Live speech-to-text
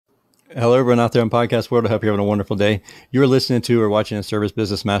Hello, everyone out there in podcast world. I hope you're having a wonderful day. You're listening to or watching a Service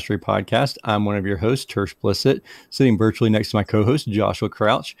Business Mastery podcast. I'm one of your hosts, Tersh Blissett, sitting virtually next to my co-host, Joshua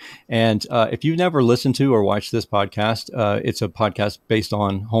Crouch. And if you've never listened to or watched this podcast, it's a podcast based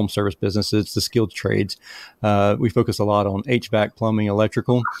on home service businesses, the skilled trades. We focus a lot on HVAC, plumbing,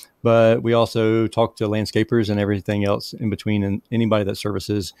 electrical, but we also talk to landscapers and everything else in between, and anybody that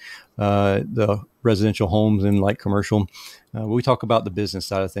services the residential homes and light commercial. We talk about the business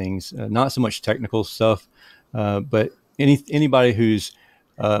side of things, not so much technical stuff, but anybody who's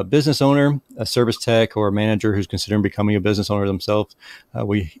a business owner, a service tech, or a manager who's considering becoming a business owner themselves.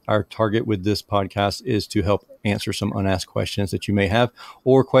 Our target with this podcast is to help answer some unasked questions that you may have,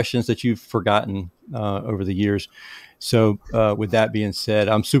 or questions that you've forgotten over the years. So with that being said,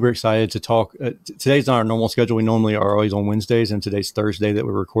 I'm super excited to talk. Today's not our normal schedule. We normally are always on Wednesdays, and today's Thursday that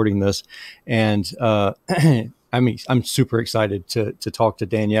we're recording this. And I'm super excited to talk to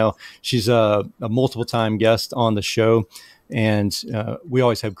Danielle. She's a multiple time guest on the show, and we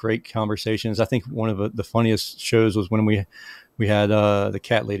always have great conversations. I think one of the funniest shows was when we had the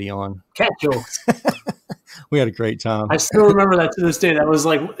cat lady on. Cat jokes. We had a great time. I still remember that to this day. That was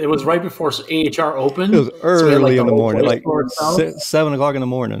it was right before AHR opened. It was early in the morning, like 7 o'clock in the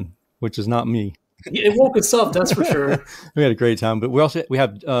morning, which is not me. It woke itself, that's for sure. We had a great time, but we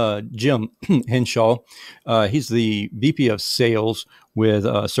have Jim Hinshaw. He's the VP of Sales with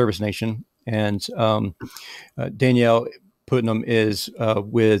Service Nation, and Danielle Putnam is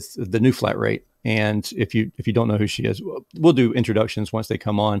with the New Flat Rate. And if you don't know who she is, we'll do introductions once they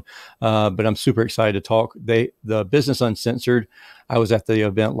come on. But I'm super excited to talk. The Business Uncensored. I was at the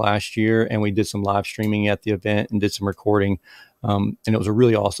event last year, and we did some live streaming at the event and did some recording. And it was a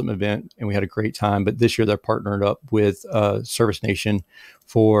really awesome event, and we had a great time. But this year they're partnered up with Service Nation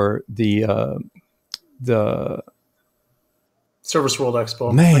for the Service World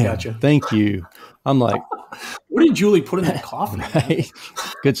Expo. Man, I got you. Thank you. I'm like, what did Julie put in that coffee? Right?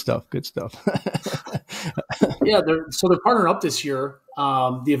 Good stuff. Yeah, they're partnering up this year.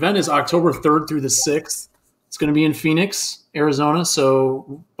 The event is October 3rd through the 6th. It's going to be in Phoenix, Arizona,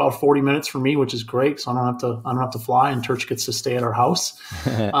 so about 40 minutes for me, which is great. So I don't have to fly, and Tersh gets to stay at our house.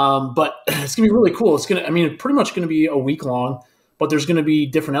 But it's going to be really cool. It's pretty much going to be a week long, but there's going to be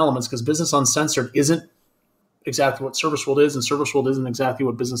different elements because Business Uncensored isn't exactly what Service World is, and Service World isn't exactly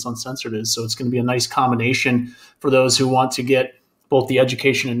what Business Uncensored is. So it's going to be a nice combination for those who want to get both the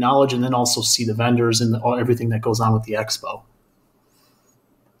education and knowledge, and then also see the vendors and everything that goes on with the expo.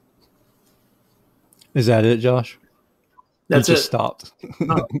 Is that it, Josh? That's it. Just stopped.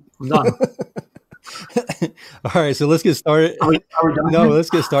 No, I'm done. All right, so let's get started. Are we done? No, let's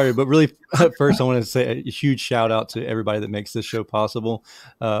get started. But really, first, I want to say a huge shout out to everybody that makes this show possible.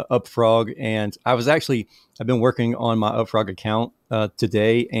 Upfrog, and I've been working on my Upfrog account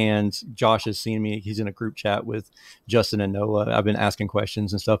today, and Josh has seen me. He's in a group chat with Justin and Noah. I've been asking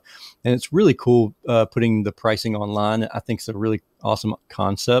questions and stuff, and it's really cool putting the pricing online. I think it's a really awesome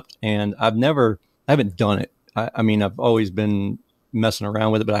concept, and I haven't done it. I've always been messing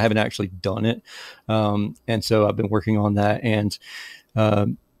around with it, but I haven't actually done it. And so I've been working on that. And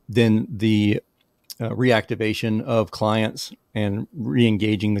then the reactivation of clients and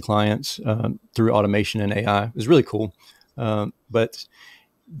re-engaging the clients through automation and AI is really cool. But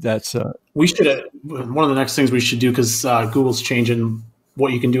that's we should one of the next things we should do, because Google's changing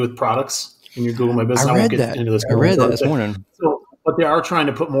what you can do with products in your Google My Business. I read that this morning. So, but they are trying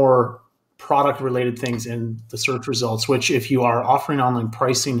to put more product related things in the search results, which if you are offering online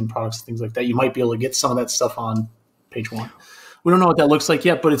pricing and products and things like that, you might be able to get some of that stuff on page one. We don't know what that looks like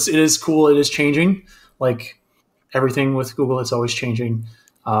yet, but it is cool. It is changing, like everything with Google. It's always changing.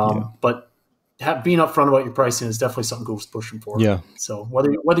 But being upfront about your pricing is definitely something Google's pushing for. Yeah. So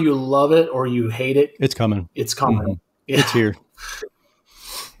whether you love it or you hate it, it's coming. Mm-hmm. Yeah. It's here.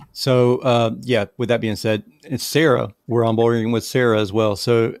 So with that being said, it's Sarah. We're onboarding with Sarah as well.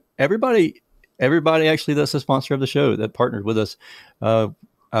 So everybody actually that's a sponsor of the show that partnered with us.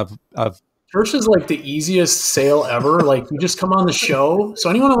 Tersh is like the easiest sale ever. Like, you just come on the show. So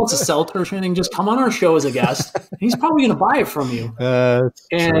anyone who wants to sell Tersh anything, just come on our show as a guest. He's probably going to buy it from you.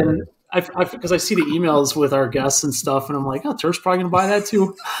 And because I see the emails with our guests and stuff, and I'm like, oh, Tersh probably going to buy that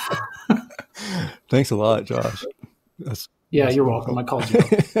too. Thanks a lot, Josh. You're welcome. I called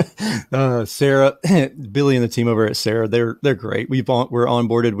you. Sarah, Billy, and the team over at Sarah, they're great. We're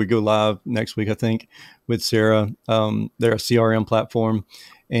onboarded. We go live next week, I think, with Sarah. They're a CRM platform,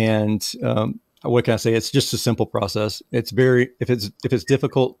 and what can I say? It's just a simple process. It's if it's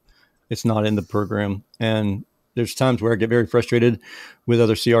difficult, it's not in the program. And there's times where I get very frustrated with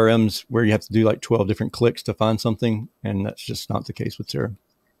other CRMs where you have to do like 12 different clicks to find something, and that's just not the case with Sarah.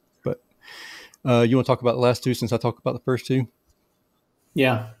 But You want to talk about the last two since I talked about the first two?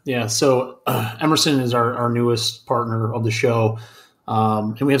 Yeah. So Emerson is our newest partner of the show,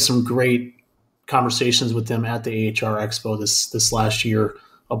 and we have some great conversations with them at the AHR Expo this last year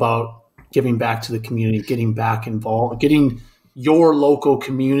about giving back to the community, getting back involved, getting your local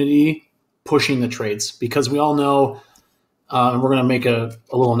community pushing the trades, because we all know, and we're going to make a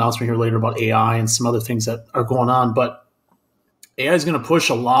little announcement here later about AI and some other things that are going on, but AI is going to push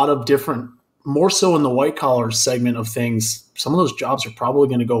a lot of different, more so in the white collar segment of things. Some of those jobs are probably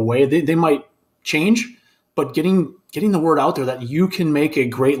going to go away. They might change, but getting the word out there that you can make a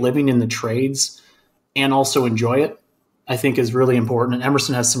great living in the trades and also enjoy it, I think is really important. And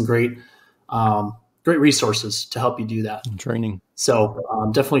Emerson has some great resources to help you do that. Training.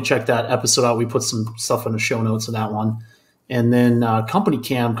 So definitely check that episode out. We put some stuff in the show notes of that one. And then Company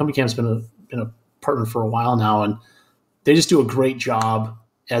Cam's been a partner for a while now, and they just do a great job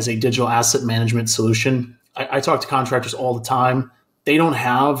as a digital asset management solution. I talk to contractors all the time. They don't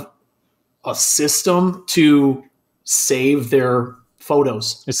have a system to save their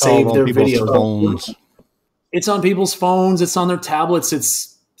photos, save their videos. Phones. It's on people's phones. It's on their tablets.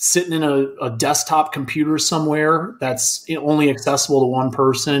 It's sitting in a desktop computer somewhere that's only accessible to one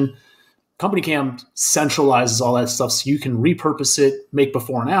person. Company Cam centralizes all that stuff so you can repurpose it, make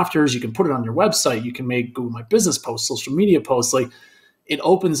before and afters. You can put it on your website. You can make Google My Business posts, social media posts. Like, it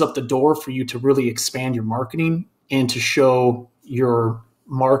opens up the door for you to really expand your marketing and to show your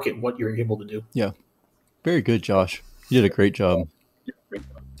market what you're able to do. Yeah. Very good, Josh. You did a great job.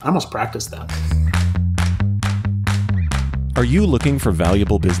 I almost practiced that. Are you looking for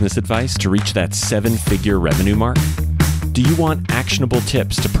valuable business advice to reach that 7-figure revenue mark? Do you want actionable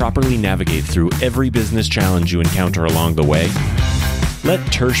tips to properly navigate through every business challenge you encounter along the way? Let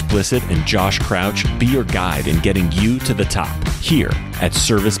Tersh Blissett and Josh Crouch be your guide in getting you to the top here at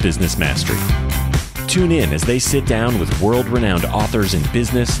Service Business Mastery. Tune in as they sit down with world-renowned authors in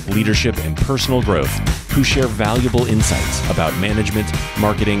business, leadership, and personal growth who share valuable insights about management,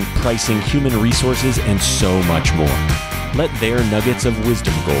 marketing, pricing, human resources, and so much more. Let their nuggets of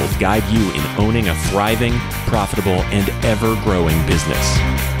wisdom gold guide you in owning a thriving, profitable, and ever-growing business.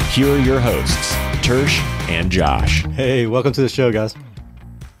 Here are your hosts, Tersh and Josh. Hey, welcome to the show, guys.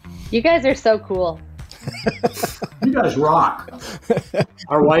 You guys are so cool. You guys rock.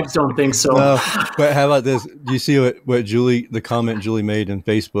 Our wives don't think so. No, but how about this? Do you see what the comment Julie made in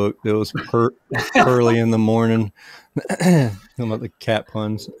Facebook? It was early in the morning. About the cat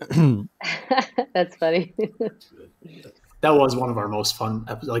puns. That's funny. That was one of our most fun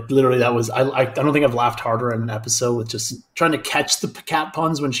episodes. Like, literally, that was, I don't think I've laughed harder in an episode with just trying to catch the cat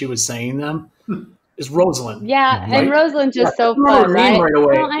puns when she was saying them. Is Rosalind. Yeah, right? And Rosalind's just so fun, right?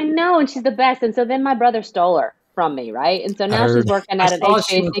 Well, I know, and she's the best. And so then my brother stole her from me, right? And so now she's working at an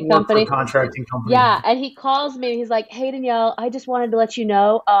HVAC company. Contracting company. Yeah, and he calls me and he's like, "Hey, Danielle, I just wanted to let you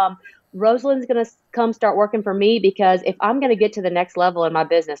know, Rosalind's going to come start working for me, because if I'm going to get to the next level in my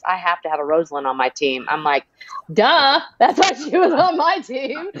business, I have to have a Rosalind on my team." I'm like, duh, that's why she was on my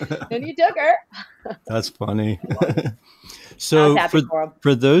team. And you took her. That's funny. So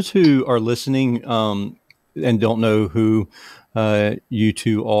for those who are listening and don't know who you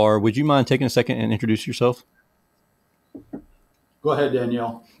two are, would you mind taking a second and introduce yourself? Go ahead,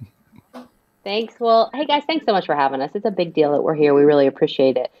 Danielle. Thanks. Well, hey guys, thanks so much for having us. It's a big deal that we're here. We really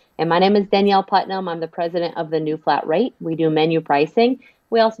appreciate it. And my name is Danielle Putnam. I'm the president of the New Flat Rate. We do menu pricing.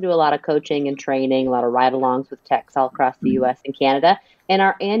 We also do a lot of coaching and training, a lot of ride-alongs with techs all across the U.S. and Canada. And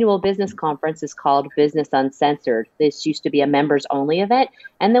our annual business conference is called Business Uncensored. This used to be a members-only event,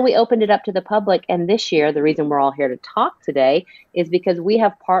 and then we opened it up to the public. And this year, the reason we're all here to talk today is because we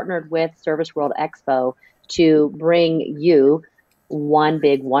have partnered with Service World Expo to bring you one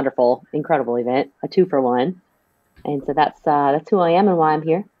big, wonderful, incredible event, a 2-for-1. And so that's who I am and why I'm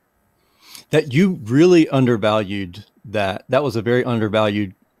here. That you really undervalued that. That was a very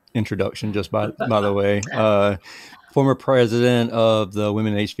undervalued introduction, just by the way. Former president of the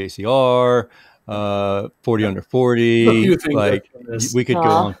Women in HVACR, 40 under 40. Like, we could go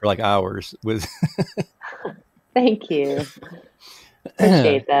on for like hours with. Thank you.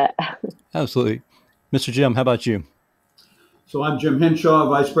 Appreciate that. Absolutely. Mr. Jim, how about you? So I'm Jim Hinshaw,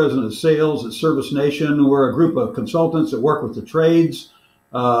 Vice President of Sales at Service Nation. We're a group of consultants that work with the trades.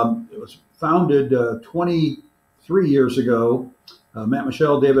 It was founded 23 years ago. Matt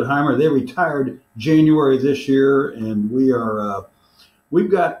Michelle, David Heimer, they retired January this year, and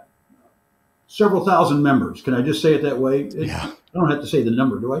we've got several thousand members. Can I just say it that way? Yeah. I don't have to say the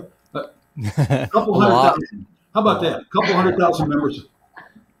number, do I? A couple hundred thousand. How about that? A couple 100,000 members.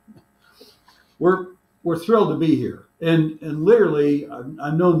 We're thrilled to be here. And literally,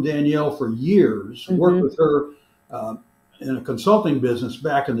 I've known Danielle for years, worked with her in a consulting business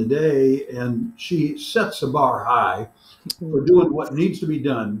back in the day, and she sets the bar high for doing what needs to be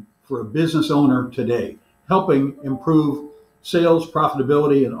done for a business owner today, helping improve sales,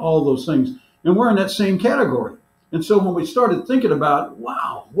 profitability, and all those things. And we're in that same category. And so when we started thinking about,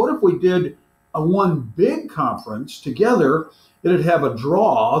 wow, what if we did a one big conference together, it'd have a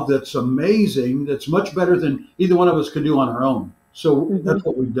draw that's amazing, that's much better than either one of us could do on our own. So that's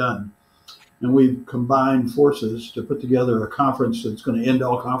what we've done. And we've combined forces to put together a conference that's going to end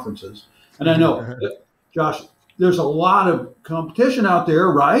all conferences. And I know, Josh, there's a lot of competition out there,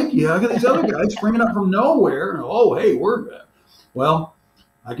 right? You got these other guys springing up from nowhere. And, oh, hey, we're good. Well,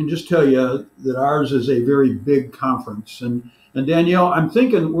 I can just tell you that ours is a very big conference. And Danielle, I'm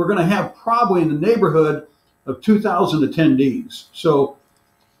thinking we're going to have probably in the neighborhood of 2,000 attendees. So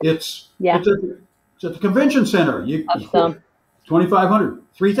it's at the convention center. Awesome. 2,500,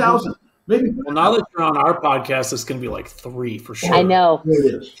 3,000. Maybe. Well, now that you're on our podcast, it's going to be like 3 for sure. I know.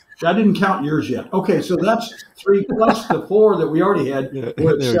 It is. I didn't count yours yet. Okay, so that's 3 plus the 4 that we already had.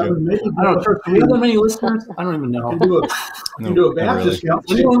 We're at 7. Maybe I don't know. Do we have that many listeners? I don't even know. You can do a Baptist count.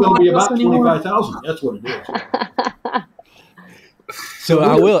 It's going to be about 25,000. That's what it is. So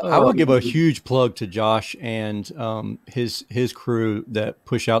I will give a huge plug to Josh and his crew that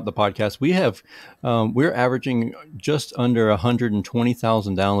push out the podcast. We're averaging just under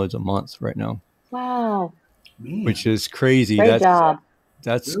 120,000 downloads a month right now. Wow, which is crazy. Great job.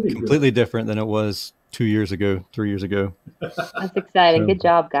 That's really completely different than it was 2 years ago, 3 years ago. That's exciting. Good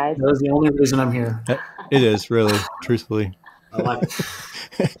job, guys. That was the only reason I'm here. It is really, truthfully. I like it.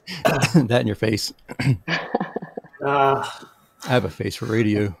 That in your face. I have a face for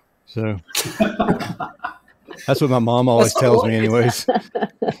radio, so that's what my mom always tells me anyways.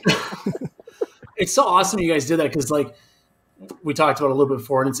 It's so awesome you guys did that because, like, we talked about it a little bit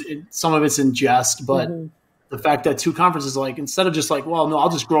before, and some of it's in jest, but the fact that 2 conferences, like, instead of just like, well, no, I'll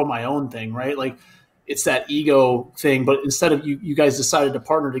just grow my own thing, right? Like, it's that ego thing, but instead of you guys decided to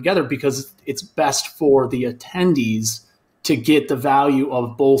partner together because it's best for the attendees to get the value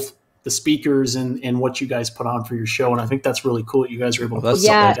of both the speakers and what you guys put on for your show. And I think that's really cool that you guys are able to put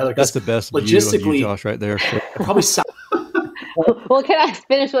something together. That's the best logistically, view of you, Josh, right there. Probably sound. Well, can I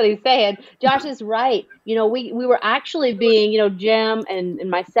finish what he's saying? Josh is right. You know, we were actually being, Jim and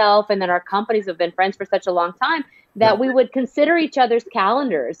myself, and then our companies have been friends for such a long time that we would consider each other's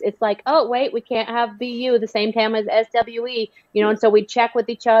calendars. It's like, oh, wait, we can't have BU the same time as SWE, and so we'd check with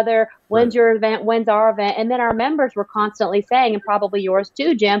each other. When's your event? When's our event? And then our members were constantly saying, and probably yours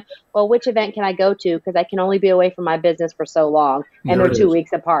too, Jim, well, which event can I go to? Because I can only be away from my business for so long, and they're 2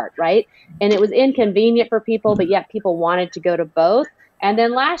 weeks apart, right? And it was inconvenient for people, but yet people wanted to go to both. And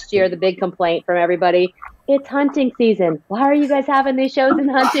then last year, the big complaint from everybody, it's hunting season. Why are you guys having these shows in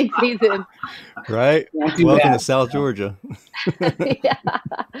hunting season? Right. Welcome to South Georgia.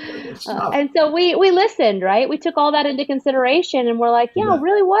 And so we listened, right? We took all that into consideration, and we're like,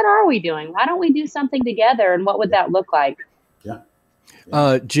 really, what are we doing? Why don't we do something together? And what would that look like?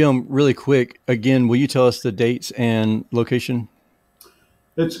 Jim, really quick, again, will you tell us the dates and location?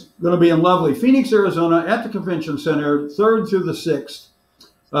 It's going to be in lovely Phoenix, Arizona at the Convention Center, 3rd through the 6th.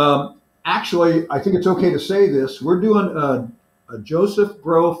 Actually, I think it's okay to say this. We're doing a Joseph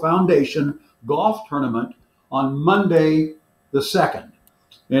Grow Foundation golf tournament on Monday the 2nd.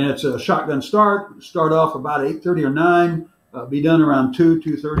 And it's a shotgun start off about 8:30 or 9, be done around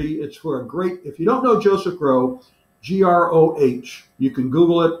 2:30. It's for a great, if you don't know Joseph Grow, Groh, you can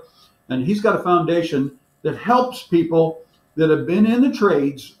Google it. And he's got a foundation that helps people that have been in the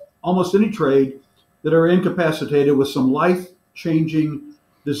trades, almost any trade, that are incapacitated with some life-changing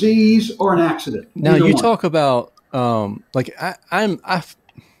disease or an accident. Now you talk about I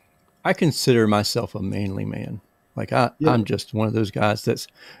consider myself a manly man. Like I'm just one of those guys that's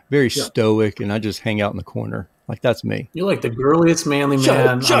very stoic, and I just hang out in the corner. Like that's me. You're like the girliest manly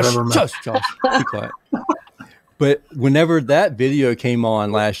man I've ever met. Josh, be quiet. But whenever that video came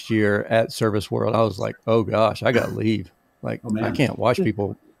on last year at Service World, I was like, oh gosh, I got to leave. Like I can't watch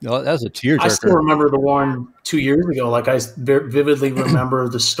people. That was a tearjerker. I still remember the one 2 years ago. Like I vividly remember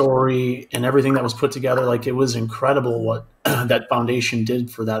the story and everything that was put together. Like it was incredible what that foundation did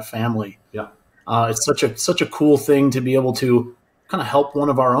for that family. Yeah, it's such a cool thing to be able to kind of help one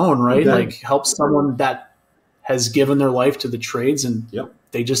of our own, right? Okay. Like help someone that has given their life to the trades, and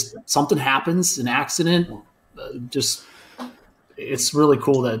they just something happens, an accident. It's really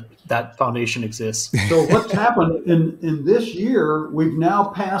cool that foundation exists. So what's happened in this year, we've now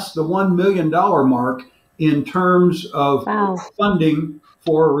passed the $1 million mark in terms of funding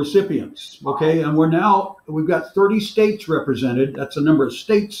for recipients. Okay, and we've got 30 states represented. That's the number of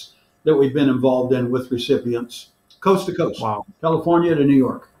states that we've been involved in with recipients, coast to coast, Wow. California to New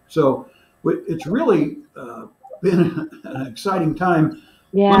York. So it's really been an exciting time.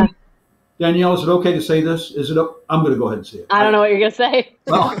 Yeah. Danielle, is it okay to say this? I'm going to go ahead and say it. I don't know what you're going to say.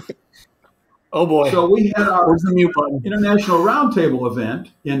 Well, Oh boy. so we had our Where's the mute button? International Roundtable event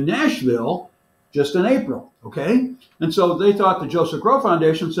in Nashville just in April, okay? And so they thought the Joseph Grow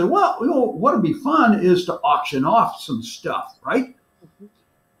Foundation said, well, what would be fun is to auction off some stuff, right? Mm-hmm.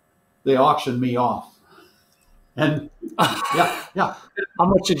 They auctioned me off. And yeah. How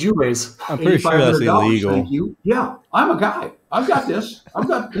much did you raise? I'm pretty sure that's $8,500, illegal. Thank you. Yeah, I'm a guy. I've got this.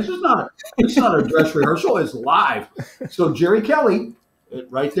 This is not a dress rehearsal. It's live. So Jerry Kelly,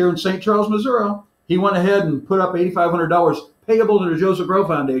 right there in St. Charles, Missouri, he went ahead and put up $8,500 payable to the Joseph Grow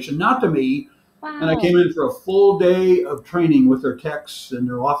Foundation, not to me. Wow. And I came in for a full day of training with their techs and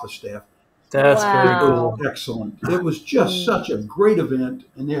their office staff. That's very Wow. cool. Excellent. It was just such a great event,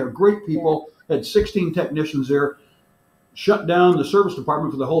 and they are great people. Had 16 technicians there, shut down the service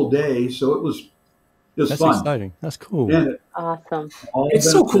department for the whole day, so it was That's fun. exciting. That's cool. And Awesome. It's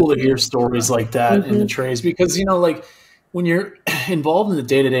so cool to hear stories like that in the trades because, like when you're involved in the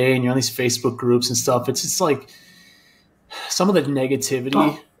day to day and you're on these Facebook groups and stuff, it's just like some of the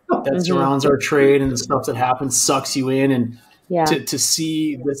negativity that surrounds our trade and the stuff that happens sucks you in. And to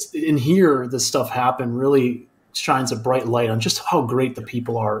see this and hear this stuff happen really shines a bright light on just how great the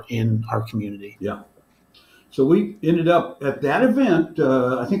people are in our community. Yeah. So we ended up at that event,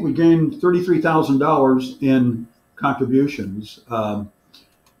 I think we gained $33,000 in contributions. So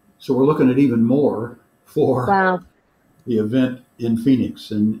we're looking at even more for the event in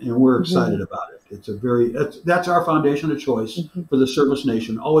Phoenix, and we're excited about it. It's that's our foundation of choice for the service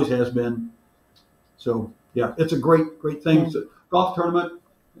nation, always has been. So yeah, it's a great thing. It's a golf tournament,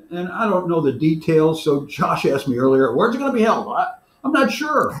 and I don't know the details. So Josh asked me earlier, where's it going to be held? I'm not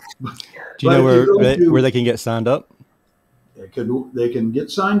sure. Do you know where they can get signed up? They can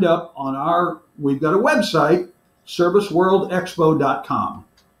get signed up on we've got a website, serviceworldexpo.com.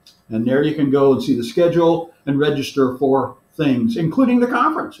 And there you can go and see the schedule and register for things, including the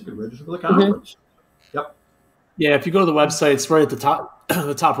conference. You can register for the conference. Yep. Yeah, if you go to the website, it's right at the top,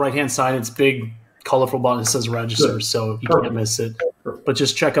 the top right-hand side. It's big, colorful button that says register, so you can't miss it. Perfect. But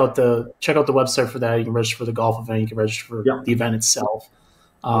just check out the website for that. You can register for the golf event. You can register for the event itself.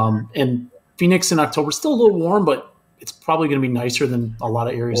 And Phoenix in October is still a little warm, but it's probably going to be nicer than a lot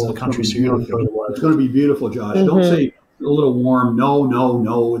of areas of the country. So you don't enjoy the weather. It's going to be beautiful, Josh. Don't say a little warm.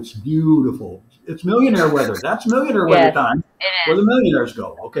 No. It's beautiful. It's millionaire weather. That's millionaire weather time where the millionaires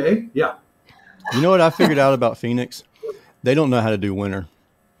go. Okay. Yeah. You know what I figured out about Phoenix? They don't know how to do winter.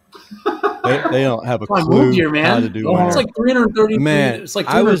 They don't have a clue how to do winter. It's like 330. Man, it's like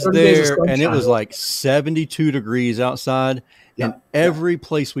I was 330 days of there and it sunshine. was like 72 degrees outside, and every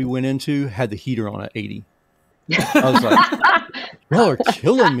place we went into had the heater on at 80. I was like, y'all are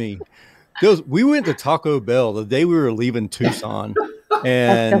killing me. We went to Taco Bell the day we were leaving Tucson,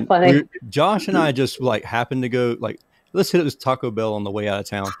 and Josh and I just like happened to go let's hit this Taco Bell on the way out of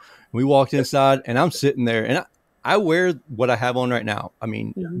town. We walked inside, and I'm sitting there, and I wear what I have on right now. I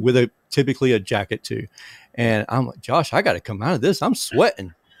mean, with typically a jacket too. And I'm like, Josh, I got to come out of this. I'm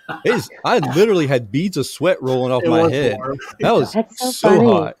sweating. I literally had beads of sweat rolling off my head. That was so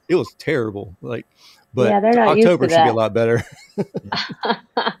hot. It was terrible. But October should be a lot better.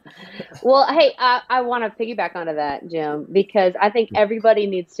 Well, hey, I want to piggyback onto that, Jim, because I think everybody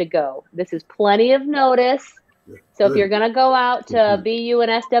needs to go. This is plenty of notice. So if you're going to go out to BU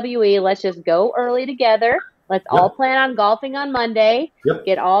and SWE, let's just go early together. Let's all plan on golfing on Monday.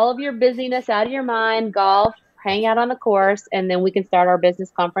 Get all of your busyness out of your mind, golf, hang out on the course, and then we can start our business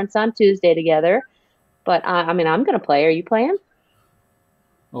conference on Tuesday together. But, I'm going to play. Are you playing?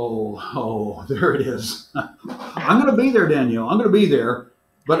 Oh, there it is. I'm going to be there, Danielle. I'm going to be there.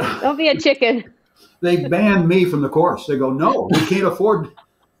 But don't be a chicken. They banned me from the course. They go, no, we can't afford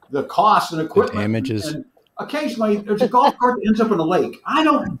the cost and equipment. The damages. And occasionally, there's a golf cart that ends up in a lake.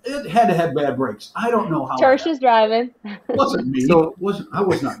 It had to have bad brakes. I don't know how. Tersh is driving. It wasn't me. I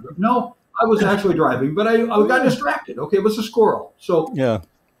was not. No, I was actually driving, but I got distracted. Okay, it was a squirrel. So yeah.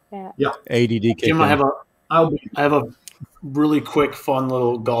 ADD. Jim, I have a really quick, fun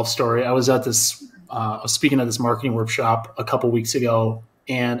little golf story. I was at this, speaking at this marketing workshop a couple weeks ago,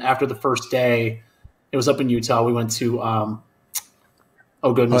 and after the first day, it was up in Utah. We went to,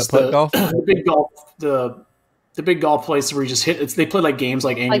 the big golf, the big golf place where you just hit. They play like games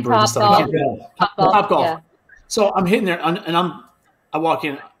like Angry Birds and stuff. Top golf. Yeah. So I'm hitting there, and I walk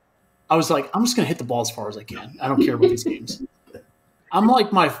in. I was like, I'm just gonna hit the ball as far as I can. I don't care about these games. I'm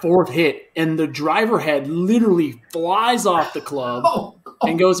like my fourth hit, and the driver head literally flies off the club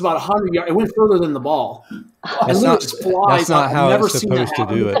and goes about 100 yards. It went further than the ball. That's not how it's supposed to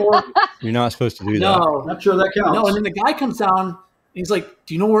do it. You're not supposed to do that. No, Not sure that counts. no. And then the guy comes down. He's like,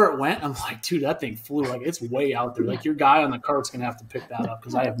 "Do you know where it went?" I'm like, "Dude, that thing flew. Like, it's way out there. Like, your guy on the cart's gonna have to pick that up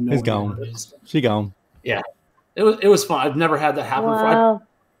because I have no." It's gone. She gone. Yeah, it was fun. I've never had that happen before. I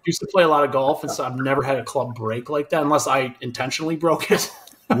used to play a lot of golf, and so I've never had a club break like that unless I intentionally broke it.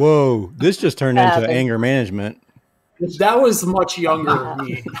 Whoa, this just turned into anger management. That was much younger than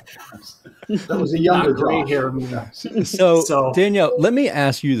me. That was a younger gray hair. So, Danielle, let me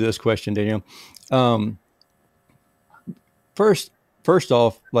ask you this question, Danielle. First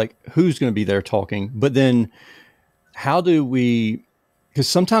off, like, who's going to be there talking? But then how do we, because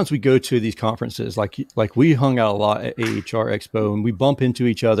sometimes we go to these conferences, like we hung out a lot at AHR Expo and we bump into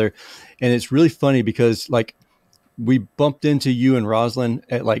each other. And it's really funny because like we bumped into you and Rosalind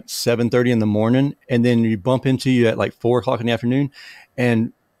at like 7:30 in the morning. And then we bump into you at like 4:00 in the afternoon.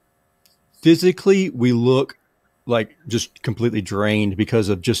 And physically we look like just completely drained because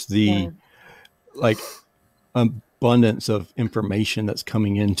of just the like abundance of information that's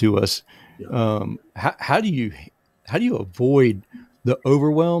coming into us. How do you avoid the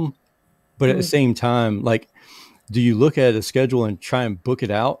overwhelm, but at the same time, like, do you look at a schedule and try and book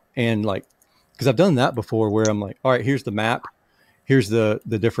it out? And like, because I've done that before where I'm like, all right, here's the map, here's the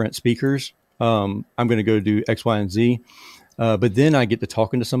different speakers. I'm going to go do X, Y, and Z. But then I get to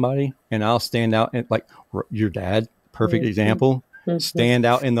talking to somebody and I'll stand out and like your dad, perfect example. Stand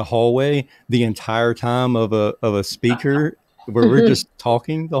out in the hallway the entire time of a speaker where we're just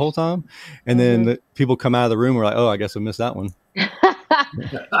talking the whole time. And then the people come out of the room. We're like, oh, I guess I missed that one.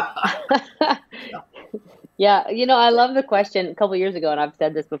 Yeah. You know, I love the question. A couple of years ago, and I've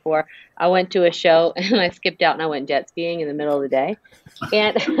said this before, I went to a show and I skipped out and I went jet skiing in the middle of the day.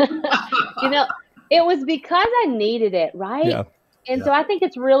 And, you know, it was because I needed it. Right. Yeah. And so I think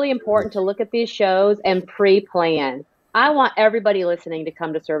it's really important to look at these shows and pre-plan. I want everybody listening to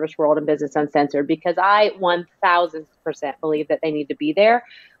come to Service World and Business Uncensored because I 1000% believe that they need to be there.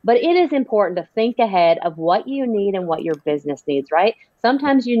 But it is important to think ahead of what you need and what your business needs, right?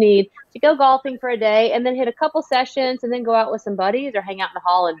 Sometimes you need to go golfing for a day and then hit a couple sessions and then go out with some buddies or hang out in the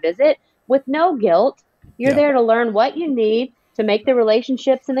hall and visit with no guilt. You're there to learn what you need to make the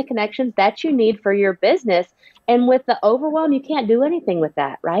relationships and the connections that you need for your business. And with the overwhelm, you can't do anything with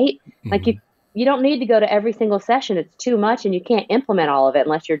that, right? Like you don't need to go to every single session. It's too much and you can't implement all of it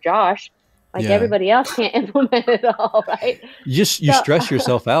unless you're Josh. Like everybody else can't implement it all, right? You stress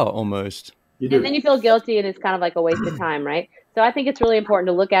yourself out almost. And then you feel guilty and it's kind of like a waste of time, right? So I think it's really important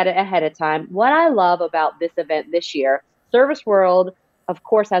to look at it ahead of time. What I love about this event this year, Service World, of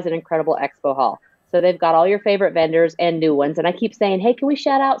course, has an incredible expo hall. So they've got all your favorite vendors and new ones. And I keep saying, hey, can we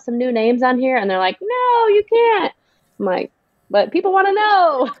shout out some new names on here? And they're like, no, you can't. I'm like, but people want to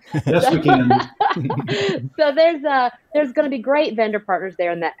know. Yes, we can. So there's going to be great vendor partners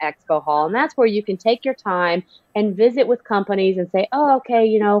there in that expo hall. And that's where you can take your time and visit with companies and say, oh, okay,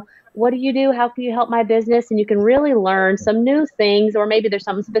 you know, what do you do? How can you help my business? And you can really learn some new things, or maybe there's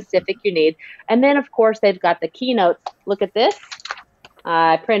something specific you need. And then, of course, they've got the keynotes. Look at this.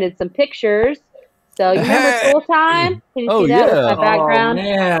 I printed some pictures. So you remember Full Time? Can you see that with my background? Oh,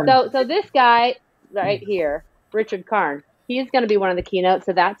 man. So this guy right here, Richard Karn, he's going to be one of the keynotes,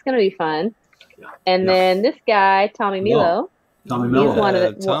 so that's going to be fun. And then this guy, Tommy Milo, he's one of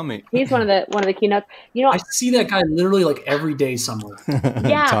the keynotes. You know, I see that guy literally like every day somewhere.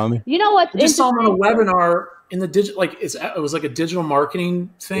 Yeah, Tommy. You know what? I just saw him on a webinar in the digital, like it was like a digital marketing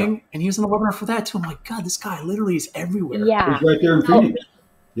thing, and he was on a webinar for that too. I'm like, God, this guy literally is everywhere. Yeah, He's right there in Phoenix.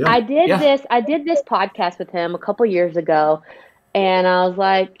 Yeah. I did this podcast with him a couple years ago. And I was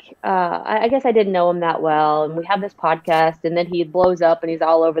like, I guess I didn't know him that well. And we have this podcast, and then he blows up and he's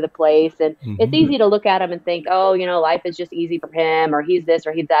all over the place. And it's easy to look at him and think, oh, you know, life is just easy for him, or he's this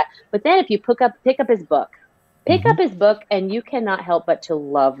or he's that. But then if you pick up his book, and you cannot help but to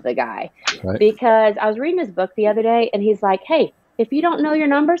love the guy. Right. Because I was reading his book the other day, and he's like, hey, if you don't know your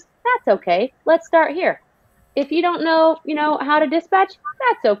numbers, that's okay. Let's start here. If you don't know, how to dispatch,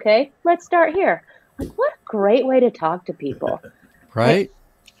 that's okay. Let's start here. Like, what a great way to talk to people. Right.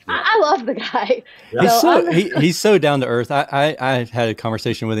 I love the guy. Yeah. He's so down to earth. I had a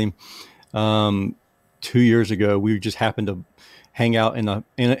conversation with him 2 years ago. We just happened to hang out in an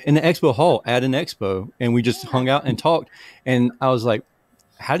expo hall at an expo, and we just hung out and talked. And I was like,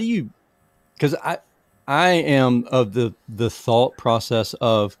 how do you, because I am of the thought process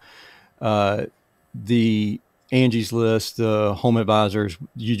of the Angie's List, the home advisors,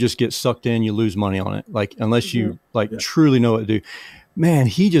 you just get sucked in, you lose money on it. Like, unless you truly know what to do. man,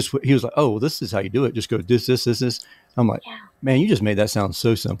 he was like, oh, this is how you do it. Just go this. I'm like, man, you just made that sound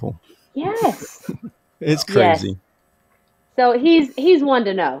so simple. Yes. It's crazy. Yes. So he's one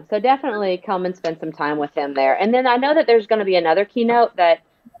to know. So definitely come and spend some time with him there. And then I know that there's going to be another keynote that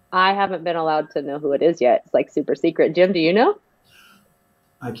I haven't been allowed to know who it is yet. It's like super secret. Jim, do you know?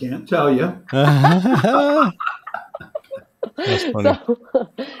 I can't tell you. That's funny.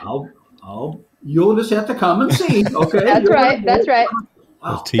 You'll just have to come and see. Okay. That's right. That's right.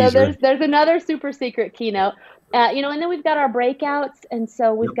 Wow. So there's another super secret keynote. And then we've got our breakouts. And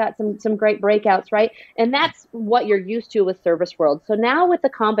so we've got some great breakouts, right? And that's what you're used to with Service World. So now with the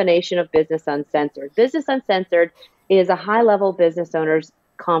combination of Business Uncensored is a high-level business owners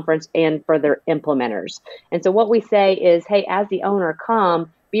conference and for their implementers. And so what we say is, hey, as the owner,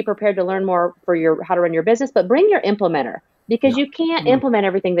 come, be prepared to learn more for how to run your business, but bring your implementer because you can't implement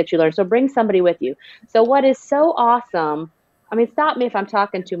everything that you learn. So bring somebody with you. So what is so awesome, I mean, stop me if I'm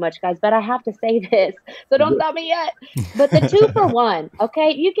talking too much, guys, but I have to say this, so don't stop me yet. But the 2-for-1,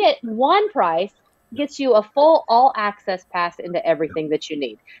 okay, you get one price, gets you a full all-access pass into everything that you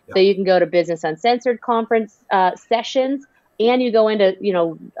need. So you can go to Business Uncensored conference sessions, and you go into,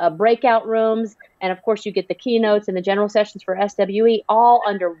 breakout rooms. And of course, you get the keynotes and the general sessions for SWE all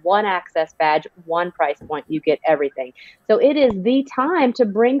under one access badge, one price point. You get everything. So it is the time to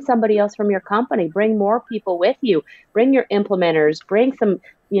bring somebody else from your company, bring more people with you, bring your implementers, bring some,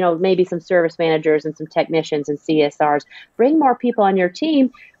 maybe some service managers and some technicians and CSRs, bring more people on your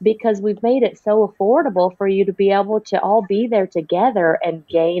team because we've made it so affordable for you to be able to all be there together and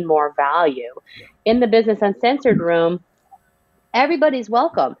gain more value. In the Business Uncensored room, everybody's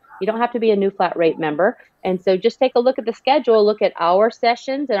welcome. You don't have to be a new flat rate member. And so just take a look at the schedule, look at our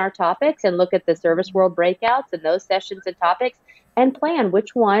sessions and our topics, and look at the Service World breakouts and those sessions and topics, and plan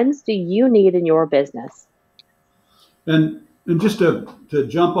which ones do you need in your business. And just to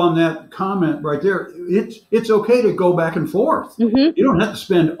jump on that comment right there, it's okay to go back and forth. You don't have to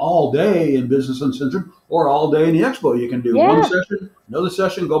spend all day in Business Uncensored or all day in the Expo. You can do one session, another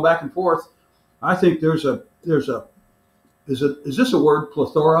session, go back and forth. I think there's a is this a word?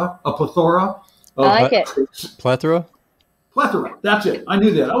 Plethora? A plethora? I like it. Plethora? Plethora. That's it. I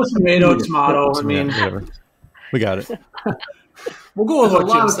knew that. I was tomato. I mean, whatever. We got it. We'll go with a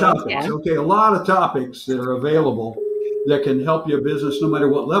lot of topics. Okay, a lot of topics that are available that can help your business no matter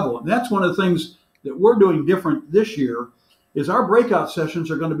what level. And that's one of the things that we're doing different this year is our breakout sessions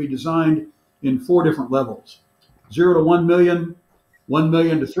are going to be designed in 4 different levels. 0 to 1 million, 1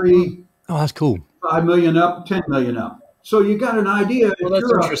 million to 3. Oh, that's cool. 5 million up, 10 million up. So you got an idea. Well, that's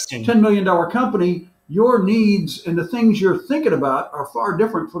interesting. If you're a $10 million company, your needs and the things you're thinking about are far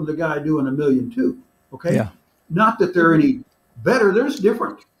different from the guy doing $1 million too. Okay. Yeah. Not that they're any better. They're just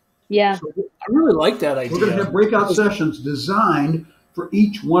different. Yeah. So I really like that idea. We're going to have breakout sessions designed for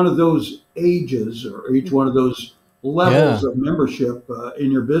each one of those ages or each one of those levels of membership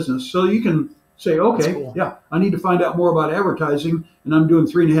in your business. So you can say, okay, cool. I need to find out more about advertising and I'm doing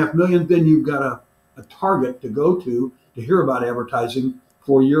 $3.5 million. Then you've got a target to go to hear about advertising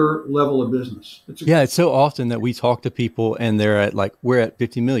for your level of business. It's so often that we talk to people and they're at we're at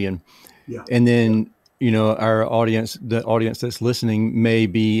 50 million. Yeah. And then, our audience, the audience that's listening may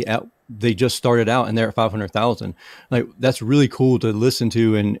be they just started out and they're at 500,000. That's really cool to listen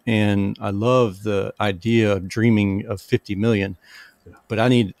to. And I love the idea of dreaming of 50 million, but I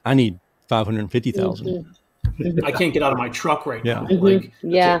need 550,000. I can't get out of my truck right now. The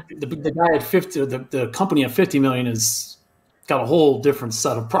guy at 50, the company at 50 million has got a whole different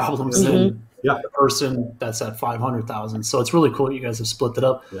set of problems than the person that's at 500,000. So it's really cool you guys have split it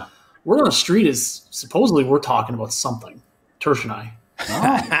up. Yeah. Word on the street is supposedly we're talking about something. Tersh and I.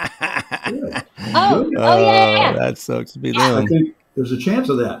 Yeah. That sucks to be I them. think there's a chance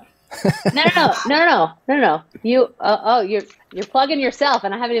of that. No. You're plugging yourself,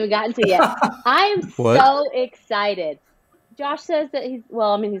 and I haven't even gotten to yet. I am so excited. Josh says that he's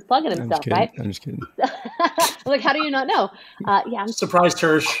plugging himself, right? I'm just kidding. How do you not know? Surprise,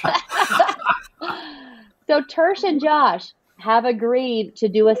 Tersh. So Tersh and Josh have agreed to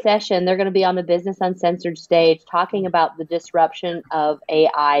do a session. They're going to be on the Business Uncensored stage talking about the disruption of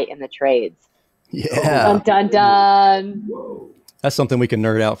AI in the trades. Yeah. Dun, dun, dun. Whoa. That's something we can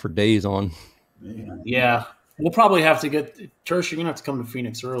nerd out for days on. Man. Yeah. We'll probably have to get Tersh. You're going to have to come to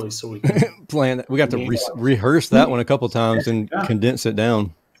Phoenix early so we can plan that. We got to rehearse that one a couple times and condense it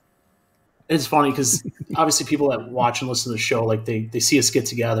down. It's funny because obviously people that watch and listen to the show, they see us get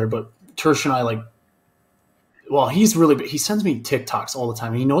together, but Tersh and I he sends me TikToks all the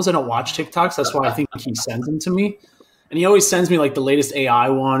time. And he knows I don't watch TikToks. That's why I think he sends them to me. And he always sends me like the latest AI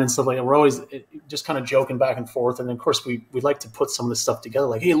one and stuff like that. We're always just kind of joking back and forth. And then, of course, we like to put some of this stuff together.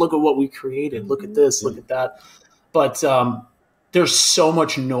 Like, hey, look at what we created. Look at this. Look at that. But there's so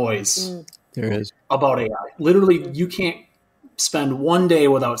much noise. There is. About AI. Literally, you can't spend one day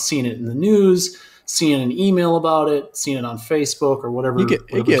without seeing it in the news, seeing an email about it, seeing it on Facebook or whatever. It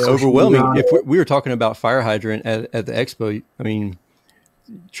get overwhelming. If we were talking about fire hydrant at the expo, I mean,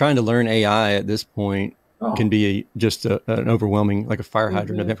 trying to learn AI at this point can be just an overwhelming, like a fire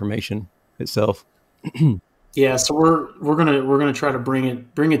hydrant of information itself. Yeah, so we're gonna try to bring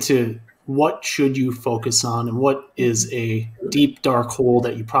it to what should you focus on and what is a deep dark hole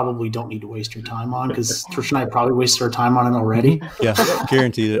that you probably don't need to waste your time on, because Trish and I probably wasted our time on it already. Yeah,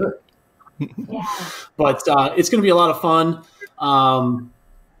 guaranteed it. But it's going to be a lot of fun.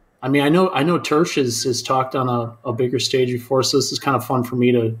 I mean, I know Tersh has talked on a bigger stage before, so this is kind of fun for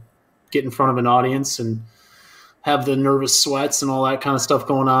me to get in front of an audience and have the nervous sweats and all that kind of stuff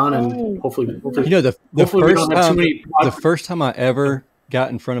going on, and hopefully you know, the first time I ever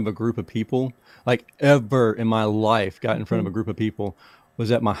got in front of a group of people, like ever in my life got in front of a group of people,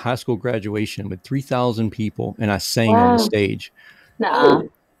 was at my high school graduation with 3,000 people, and I sang on the stage.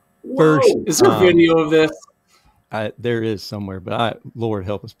 First, is there a video of this? There is somewhere, but Lord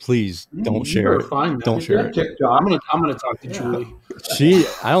help us, please don't share it. Don't share it. I'm gonna talk to Julie.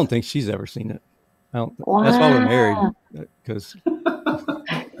 I don't think she's ever seen it. That's why we're married, because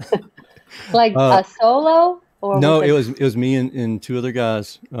like a solo. Or no, it was me and two other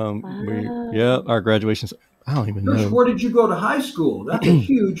guys. Our graduations. I don't even know. Where did you go to high school? That's a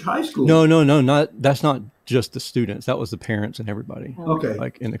huge high school. No, that's not just the students. That was the parents and everybody. Okay,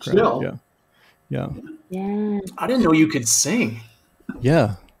 like in the crowd. Still. Yeah. I didn't know you could sing.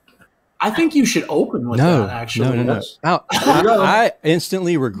 Yeah. I think you should open with that. Actually, no. I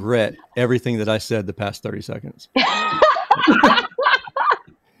instantly regret everything that I said the past 30 seconds.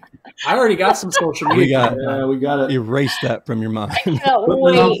 I already got some social media. We got it. Erase that from your mind. Put it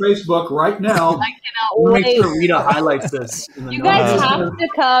on Facebook right now. I cannot wait. Make sure Rita highlights this. You guys have to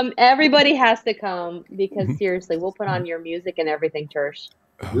come. Everybody has to come, because seriously, we'll put on your music and everything, Tersh.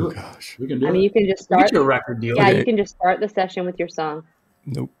 Oh gosh, we can do it. I mean, you can just start. Get your record deal. Yeah, you can just start the session with your song.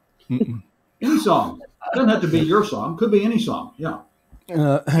 Nope. Any song. It doesn't have to be your song. Could be any song. Yeah.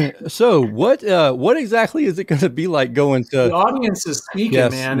 So what exactly is it going to be like going to the audience is speaking,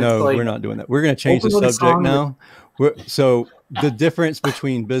 man? No, we're not doing that. We're going to change the subject now. So the difference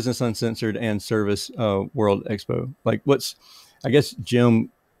between Business Uncensored and Service World Expo, like I guess Jim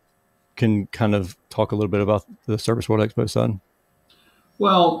can kind of talk a little bit about the Service World Expo side.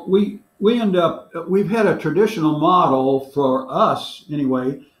 Well, we've had a traditional model for us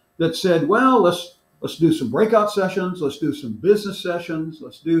anyway that said, well, let's do some breakout sessions. Let's do some business sessions.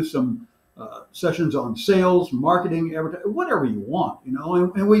 Let's do some sessions on sales, marketing, advertising, whatever you want,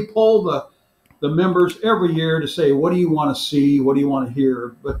 and we poll the members every year to say, what do you want to see? What do you want to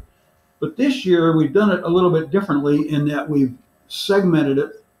hear? But this year we've done it a little bit differently in that we've segmented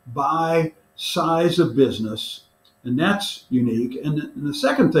it by size of business, and that's unique. And the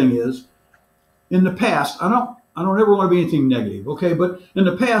second thing is, in the past, I don't ever want to be anything negative, okay? But in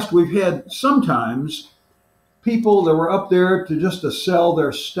the past, we've had sometimes people that were up there to sell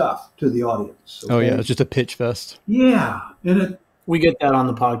their stuff to the audience. Okay? Oh yeah, it's just a pitch fest. Yeah, and we get that on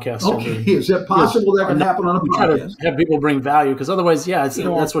the podcast. Okay, is that possible that can happen on a podcast? We try to have people bring value, because otherwise, that's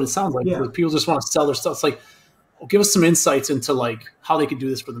what it sounds like. Yeah. People just want to sell their stuff. It's like, well, give us some insights into like how they could do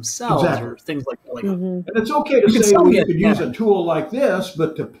this for themselves or things like that. And it's okay to say you could use a tool like this,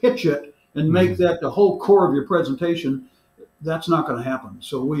 but to pitch it and make that the whole core of your presentation, that's not going to happen.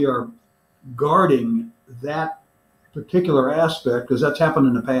 So we are guarding that particular aspect, because that's happened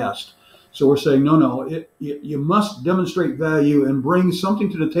in the past. So we're saying, no, you must demonstrate value and bring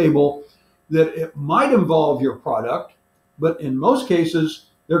something to the table that it might involve your product, but in most cases,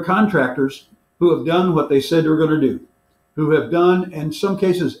 they're contractors who have done what they said they were going to do, who have done, in some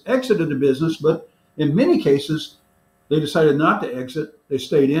cases, exited the business, but in many cases, they decided not to exit, they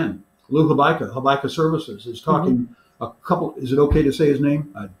stayed in. Lou Habaika Services, is talking a couple. Is it okay to say his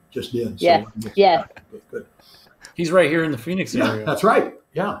name? I just did. Yes. So yes. Okay, good. He's right here in the Phoenix area. That's right.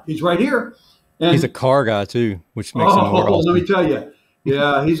 Yeah, he's right here. And he's a car guy too, which makes him more awesome. Let me tell you.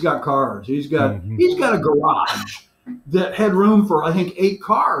 Yeah, he's got cars. He's got a garage that had room for, I think, 8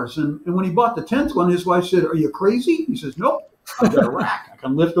 cars. And when he bought the 10th one, his wife said, "Are you crazy?" He says, "Nope. I've got a rack. I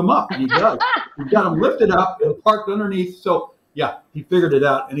can lift them up." And he does. He's got them lifted up and parked underneath. So yeah, he figured it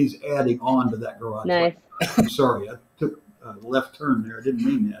out, and he's adding on to that garage. Nice. I'm sorry, I took a left turn there. I didn't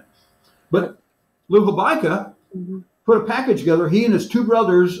mean that. But Lou Habaika put a package together. He and his 2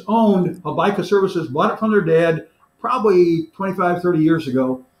 brothers owned Habaika Services, bought it from their dad, probably 25, 30 years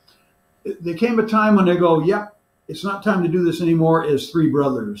ago, there came a time when they go, yep, it's not time to do this anymore as three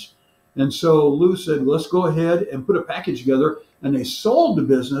brothers. And so Lou said, let's go ahead and put a package together. And they sold the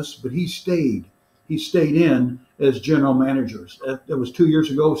business, but he stayed. He stayed in as general managers. That was 2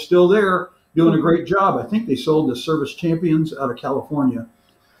 years ago, still there, doing a great job. I think they sold to Service Champions out of California.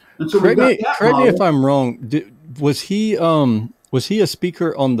 And so correct me if I'm wrong. Was he a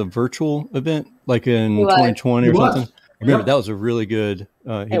speaker on the virtual event, like in 2020 or something? I remember that was a really good.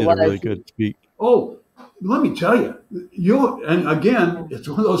 He did a really good speak. Oh, let me tell you, and again, it's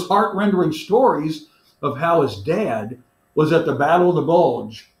one of those heart-rendering stories of how his dad was at the Battle of the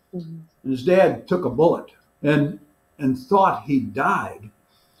Bulge, and his dad took a bullet and thought he died.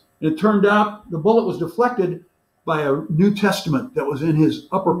 And it turned out the bullet was deflected by a New Testament that was in his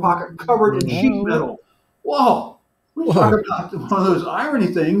upper pocket, covered in sheet metal. Whoa! We talk about one of those irony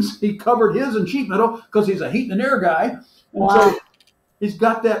things. He covered his in sheet metal because he's a heat and air guy. And so he's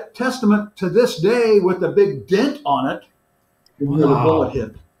got that testament to this day with a big dent on it where the bullet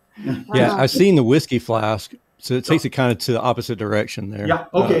hit. Yeah, I've seen the whiskey flask, so it takes it kind of to the opposite direction there. Yeah,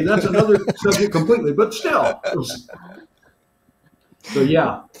 okay, that's another subject completely, but still. So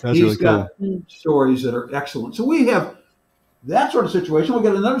yeah, that's he's really got cool. stories that are excellent. So we have that sort of situation. We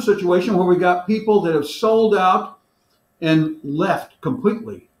got another situation where we got people that have sold out and left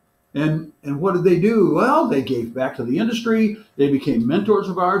completely. And what did they do? Well, they gave back to the industry. They became mentors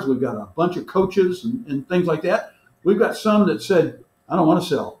of ours. We've got a bunch of coaches and things like that. We've got some that said, I don't want to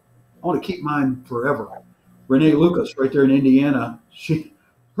sell. I want to keep mine forever. Renee Lucas, right there in Indiana,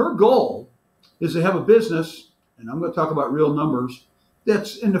 her goal is to have a business, and I'm going to talk about real numbers,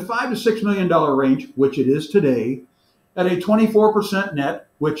 that's in the $5 to $6 million range, which it is today, at a 24% net,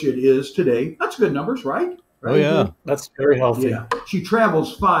 which it is today. That's good numbers, right? Oh, yeah. That's very healthy. Yeah. She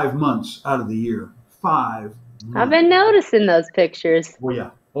travels 5 months out of the year. 5 months. I've been noticing those pictures. Oh, yeah.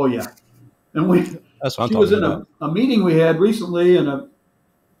 Oh, yeah. And that's what I'm she was in about. a meeting we had recently, and a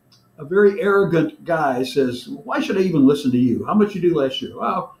very arrogant guy says, why should I even listen to you? How much you do last year?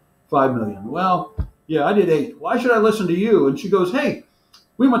 Well, 5 million. Well, yeah, I did 8. Why should I listen to you? And she goes, hey,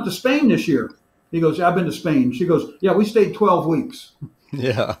 we went to Spain this year. He goes, yeah, I've been to Spain. She goes, yeah, we stayed 12 weeks.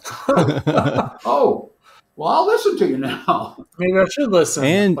 Yeah. Oh, well, I'll listen to you now. Maybe I should listen.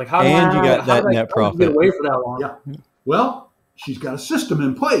 And you got that net profit. Get away for that long. Yeah. Well, she's got a system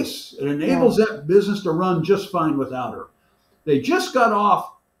in place. It enables that business to run just fine without her. They just got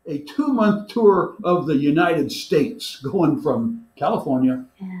off a 2-month tour of the United States, going from California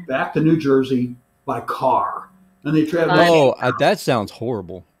back to New Jersey by car. And they traveled. Oh, that sounds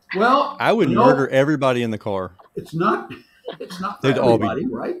horrible. Well, I would murder everybody in the car. It's not for They'd all everybody,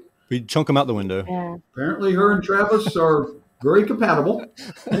 right? We'd chunk them out the window. Yeah. Apparently, her and Travis are very compatible,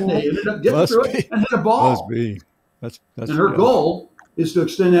 and they ended up getting through it and had a ball. Must be. That's and her goal is to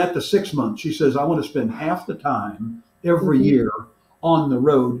extend that to 6 months. She says, I want to spend half the time every year on the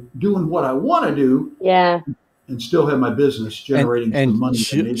road doing what I want to do. Yeah. And still have my business generating some money.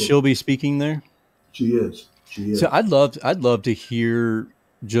 She'll be speaking there. She is. She is. So I'd love to hear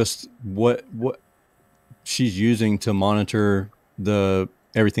just what she's using to monitor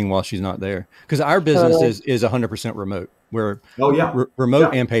everything while she's not there, because our business is 100% remote. We're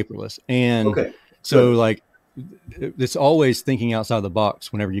remote and paperless, and so like it's always thinking outside the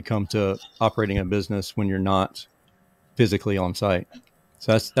box whenever you come to operating a business when you're not physically on site.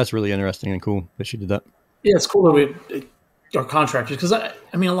 So that's really interesting and cool that she did that. Yeah, it's cool that we are contractors, because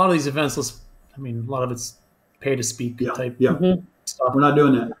I mean a lot of these events, a lot of it's pay to speak type stuff. We're not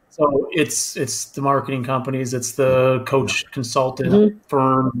doing that. So it's the marketing companies, it's the coach consultant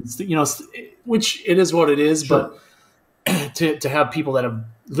firms, which it is what it is. Sure. But to have people that have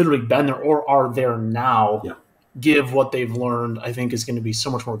literally been there or are there now give what they've learned, I think is going to be so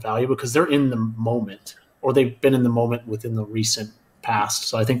much more valuable, because they're in the moment, or they've been in the moment within the recent past.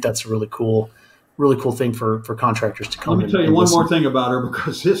 So I think that's a really cool thing for contractors to come in. Let me tell you one more thing about her,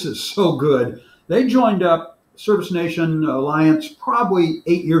 because this is so good. They joined up Service Nation Alliance probably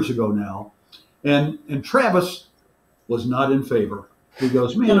 8 years ago now, and Travis was not in favor. He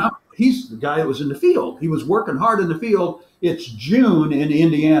goes, man, he's the guy that was in the field. He was working hard in the field. It's June in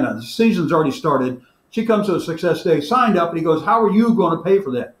Indiana. The season's already started. She comes to a Success Day, signed up, and he goes, how are you going to pay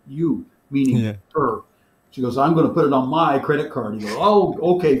for that? You, meaning her. She goes, I'm going to put it on my credit card. He goes, oh,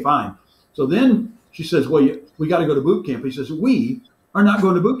 okay, fine. So then she says, well, we got to go to boot camp. He says, we are not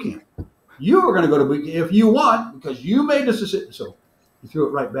going to boot camp. You are going to go to boot camp if you want, because you made this decision. So he threw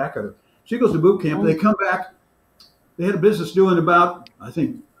it right back at her. She goes to boot camp. They come back. They had a business doing about, I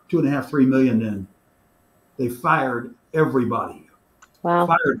think, 2.5, 3 million then. They fired everybody. Wow.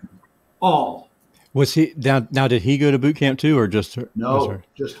 Fired all. Was he now? Did he go to boot camp too, or just her? No,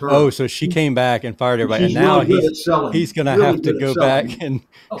 just her. Oh, so she came back and fired everybody, She's and now really good at selling. he's going to Really have to good at go selling. back and.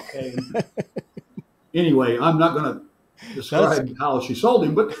 Okay. Anyway, I'm not going to describe how she sold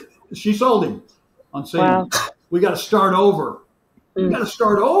him, but she sold him on saying, Wow. we got to start over. We got to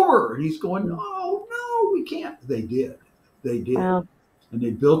start over. And he's going, no, we can't. They did. Wow. And they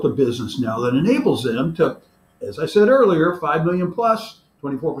built a business now that enables them to, as I said earlier, 5 million plus,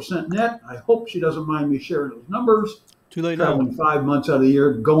 24% net. I hope she doesn't mind me sharing those numbers. Too late now. Traveling 5 months out of the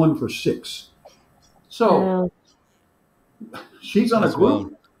year, going for 6. So she's on a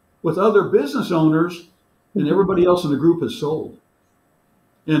group with other business owners, and everybody else in the group has sold.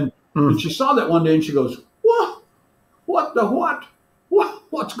 And she saw that one day, and she goes,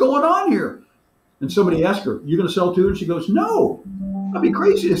 What's going on here? And somebody asked her, you going to sell too? And she goes, no, I'd be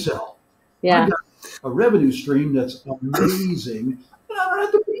crazy to sell. Yeah. I've got a revenue stream that's amazing, and I don't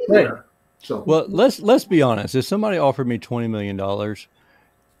have to be there. So, well, let's be honest. If somebody offered me $20 million,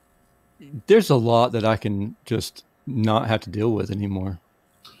 there's a lot that I can just not have to deal with anymore.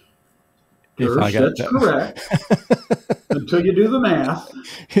 that's correct. Until you do the math.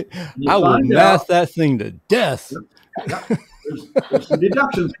 I would math that thing to death. There's some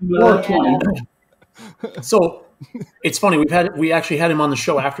deductions from the 20. So it's funny. We actually had him on the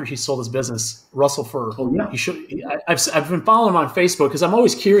show after he sold his business, Russell Furr. Oh yeah. I've been following him on Facebook because I'm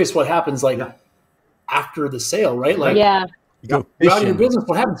always curious what happens after the sale, right? Like Go you're out of your business.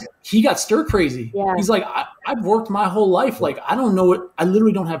 What happens? He got stir crazy. Yeah. He's like, I've worked my whole life. Like I don't know what. I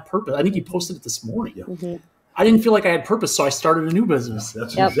literally don't have purpose. I think he posted it this morning. Yeah. Mm-hmm. I didn't feel like I had purpose, so I started a new business.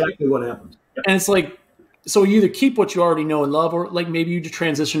 That's exactly what happens. And it's like, so you either keep what you already know and love, or like maybe you just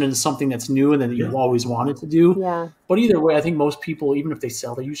transition into something that's new and that you've always wanted to do. Yeah. But either way, I think most people, even if they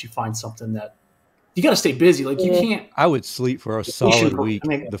sell, they usually find something that you got to stay busy. Like you can't. I would sleep for a solid week.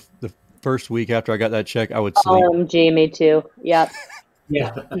 The first week after I got that check, I would sleep. OMG, me too. Yep.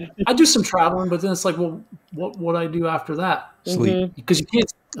 Yeah. I do some traveling, but then it's like, well, what would I do after that? Sleep. Because you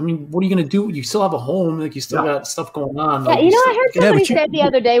can't. I mean, what are you going to do? You still have a home. Like you still got stuff going on. Yeah, like, I heard somebody said the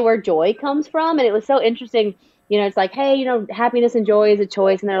other day where joy comes from, and it was so interesting. It's like, hey, happiness and joy is a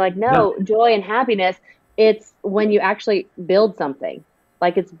choice. And they're like, no, joy and happiness, it's when you actually build something.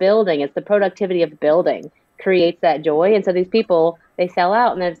 Like it's building. It's the productivity of building creates that joy. And so these people, they sell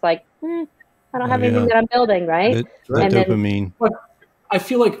out and it's like, I don't have anything that I'm building, right? The dopamine. But I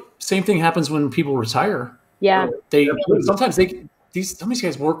feel like same thing happens when people retire. Yeah. Some of these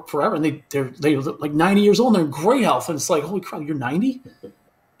guys work forever and they're like 90 years old and they're in great health. And it's like, holy crap, you're 90?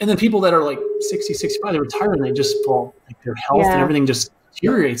 And then people that are like 60, 65, they retire and they just fall, like their health and everything just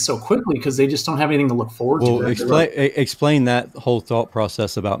deteriorates so quickly because they just don't have anything to look forward to. Well, explain that whole thought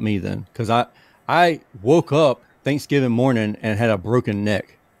process about me then. Because I woke up Thanksgiving morning and had a broken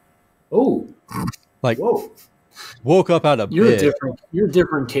neck. Oh. Like, whoa. Woke up out of bed. You're a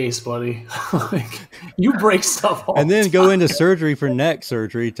different case, buddy. Like, you break stuff off. And then go into surgery for neck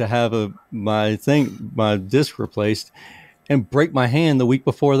surgery to have my disc replaced and break my hand the week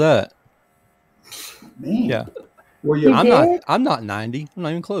before that. Man. Yeah. I'm not 90. I'm not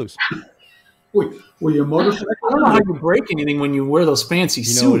even close. Were you a motorcycle? I don't know how you break anything when you wear those fancy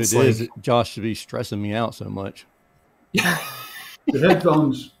suits. You know what it is? Josh should be stressing me out so much. The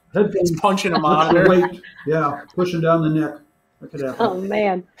headphones. He's punching a monitor. Weight. Yeah, pushing down the neck. That could happen. Oh,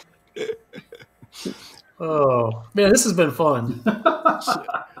 man. Oh, man, this has been fun.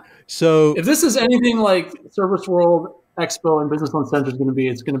 So if this is anything like Service World, Expo, and Business Uncensored is going to be,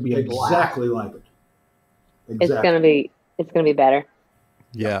 it's going to be exactly like it. Exactly. It's going to be better.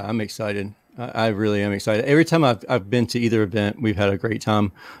 Yeah, I'm excited. I really am excited. Every time I've been to either event, we've had a great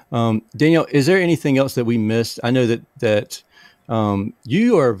time. Danielle, is there anything else that we missed? I know that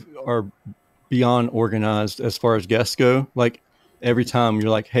you are beyond organized as far as guests go. Like every time you're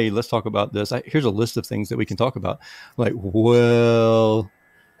like, hey, let's talk about this. Here's a list of things that we can talk about. Like, well,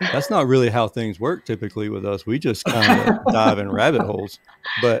 that's not really how things work typically with us. We just kind of dive in rabbit holes.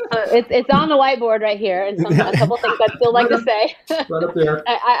 But it's on the whiteboard right here. And a couple things I'd still like to say. Right up there.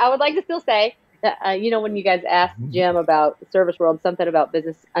 I would like to still say that, when you guys asked Jim about Service World, something about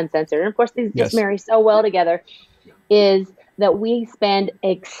Business Uncensored, and of course these just marry so well together, is that we spend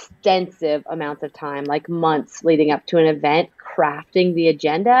extensive amounts of time, like months leading up to an event, crafting the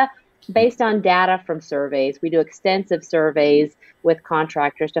agenda based on data from surveys. We do extensive surveys with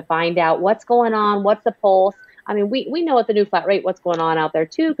contractors to find out what's going on, what's the pulse. I mean, we know at the New Flat Rate what's going on out there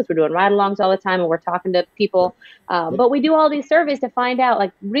too, because we're doing ride-alongs all the time and we're talking to people. But we do all these surveys to find out,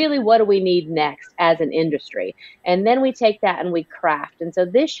 like, really what do we need next as an industry? And then we take that and we craft. And so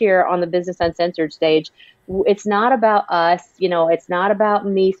this year on the Business Uncensored stage, It's not about us, it's not about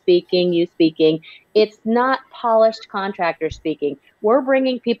me speaking, you speaking. It's not polished contractor speaking. We're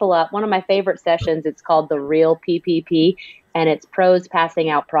bringing people up. One of my favorite sessions, it's called the Real PPP, and it's pros passing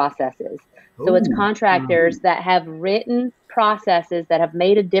out processes. So it's contractors that have written processes that have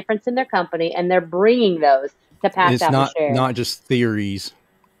made a difference in their company, and they're bringing those to pass out and share. It's not just theories.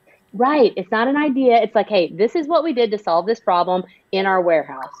 Right. It's not an idea. It's like, hey, this is what we did to solve this problem in our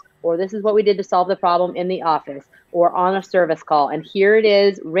warehouse, or this is what we did to solve the problem in the office or on a service call. And here it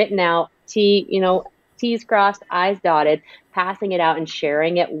is written out, T's crossed, I's dotted, passing it out and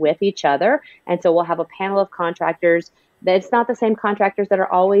sharing it with each other. And so we'll have a panel of contractors. It's not the same contractors that are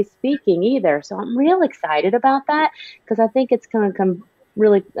always speaking either. So I'm real excited about that because I think it's going to come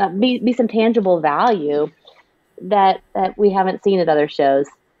really be some tangible value that we haven't seen at other shows.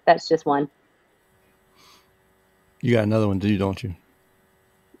 That's just one. You got another one, don't you?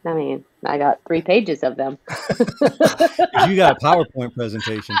 I mean, I got 3 pages of them. You got a PowerPoint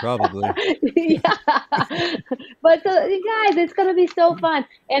presentation, probably. Yeah. But guys, it's going to be so fun.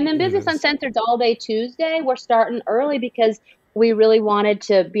 And then Business Uncensored's all day Tuesday. We're starting early because we really wanted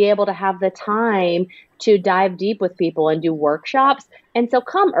to be able to have the time to dive deep with people and do workshops. And so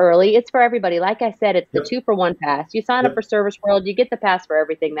come early. It's for everybody. Like I said, it's the 2-for-1 pass. You sign up for Service World, you get the pass for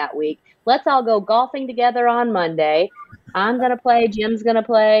everything that week. Let's all go golfing together on Monday. I'm going to play. Jim's going to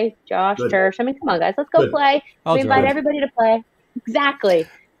play. Josh, Tersh. I mean, come on, guys. Let's go play. We invite everybody to play. Exactly.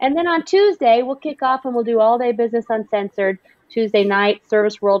 And then on Tuesday, we'll kick off and we'll do all day Business Uncensored. Tuesday night,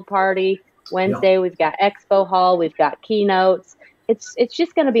 Service World Party. Wednesday, we've got Expo Hall. We've got keynotes. It's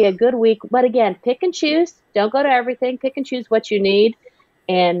just going to be a good week. But again, pick and choose. Don't go to everything. Pick and choose what you need.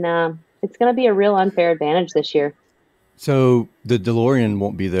 And it's going to be a real unfair advantage this year. So the DeLorean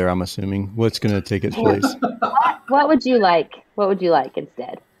won't be there, I'm assuming. What's going to take its place? What would you like? What would you like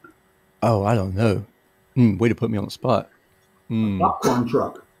instead? Oh, I don't know. Way to put me on the spot. Popcorn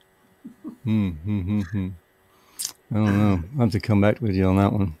truck. I don't know. I'll have to come back with you on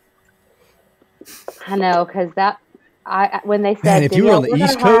that one. I know, because when they said, man, if you were on the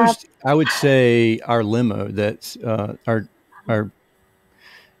East Coast, I would say our limo. That's we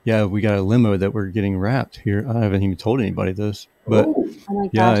got a limo that we're getting wrapped here. I haven't even told anybody this, but oh my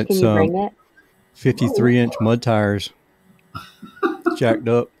gosh, it's can you bring it? 53-inch mud tires, jacked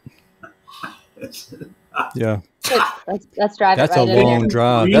up. Yeah, let's drive. That's it right a long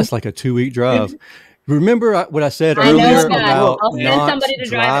drive. That's like a 2-week drive. Remember what I said earlier about not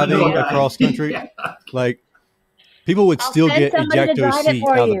driving across country? Like people would still get ejecto seat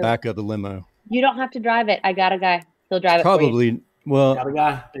out of the back of the limo. You don't have to drive it. I got a guy. He'll drive it. Probably. Well, got a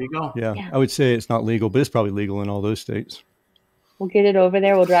guy. There you go. Yeah, I would say it's not legal, but it's probably legal in all those states. We'll get it over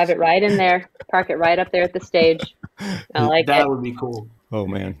there. We'll drive it right in there. Park it right up there at the stage. I like that. Would be cool. Oh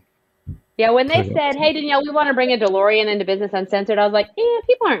man. Yeah, when they said, "Hey Danielle, we want to bring a DeLorean into Business Uncensored," I was like,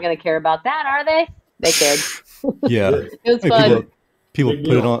 people aren't going to care about that, are they? They cared. Yeah, it was fun. People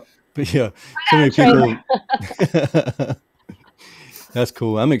put it on, but yeah, so many people. That's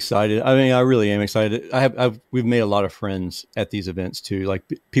cool. I'm excited. I mean, I really am excited. We've made a lot of friends at these events too, like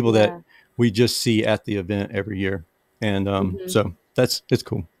people that we just see at the event every year, and so it's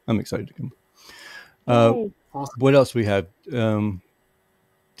cool. I'm excited to come. Awesome. What else we have?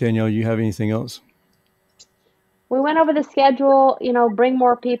 Danielle, you have anything else? We went over the schedule, bring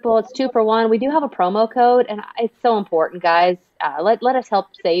more people. It's 2-for-1. We do have a promo code, and it's so important, guys. Let us help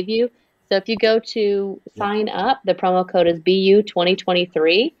save you. So if you go to sign up, the promo code is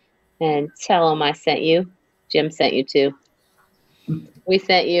BU2023, and tell them I sent you. Jim sent you too. We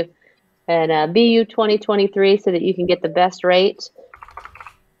sent you. And BU2023 so that you can get the best rate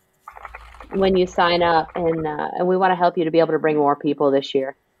when you sign up. And we want to help you to be able to bring more people this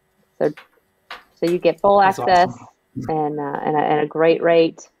year. So you get full access and a great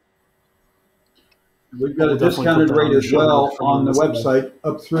rate. We've got a discounted rate as well on the website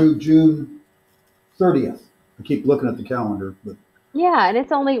up through June 30th. I keep looking at the calendar, but yeah, and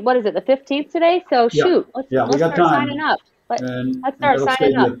it's only the 15th today. So shoot, let's start signing up. Let's start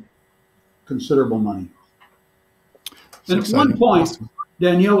signing up. Considerable money. And at one point,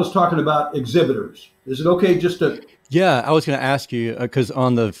 Danielle was talking about exhibitors. Is it okay just to? Yeah, I was going to ask you because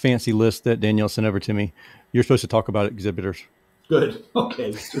on the fancy list that Danielle sent over to me, you're supposed to talk about exhibitors. Good.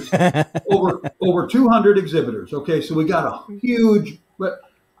 Okay. over 200 exhibitors. Okay, so we got a huge, but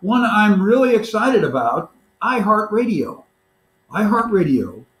one I'm really excited about, iHeartRadio.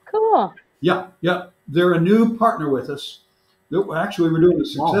 iHeartRadio. Cool. Yeah. They're a new partner with us. Actually, we're doing a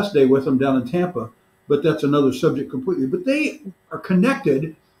success day with them down in Tampa, but that's another subject completely. But they are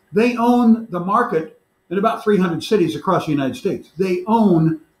connected. They own the market in about 300 cities across the United States. They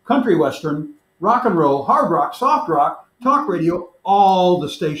own country western rock and roll, hard rock, soft rock, talk radio, all the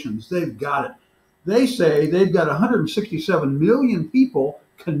stations. They've got it. They say they've got 167 million people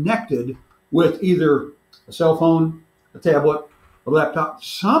connected with either a cell phone, a tablet, a laptop,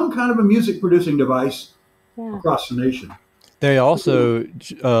 some kind of a music producing device across the nation. They also,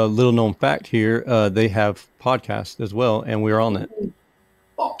 little known fact here, they have podcasts as well, and we're on it.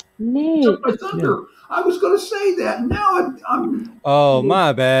 Oh, neat. took my thunder. Yeah. I was going to say that. Now I'm. Oh,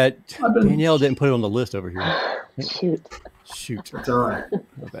 my bad. Danielle didn't put it on the list over here. Shoot. That's all right.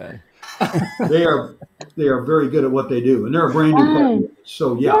 My bad. They are very good at what they do, and they're a brand new company.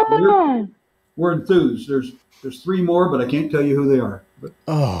 So we're enthused. There's 3 more, but I can't tell you who they are. But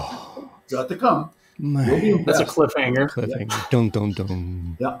got to come. That's a cliffhanger. Yeah. Dum dum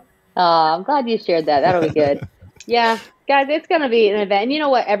dum. Yeah. I'm glad you shared that. That'll be good. Yeah, guys, it's going to be an event. And you know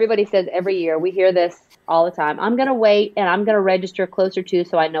what? Everybody says every year. We hear this all the time. I'm going to wait and I'm going to register closer to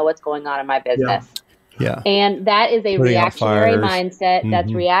so I know what's going on in my business. Yeah. And that is a reactionary mindset.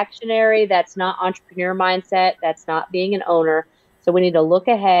 That's reactionary. That's not entrepreneur mindset. That's not being an owner. So we need to look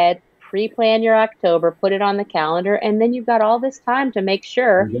ahead, pre-plan your October, put it on the calendar, and then you've got all this time to make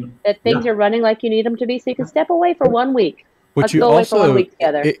sure that things are running like you need them to be. So you can step away for 1 week. Let's go away for 1 week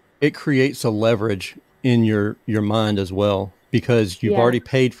together. It creates a leverage in your mind as well, because you've already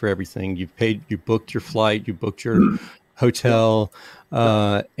paid for everything. You booked your flight, you booked your hotel,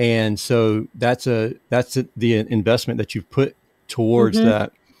 and so that's the investment that you've put towards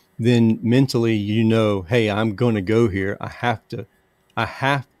that. Then mentally, hey, I'm going to go here. I have to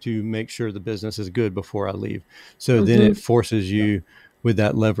make sure the business is good before I leave. So then it forces you with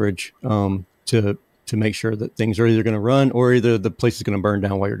that leverage to make sure that things are either going to run or either the place is going to burn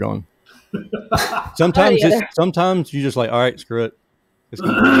down while you're gone. Sometimes you just like, all right, screw it. It's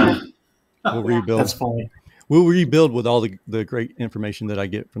gonna burn down. We'll rebuild. That's funny. We'll rebuild with all the great information that I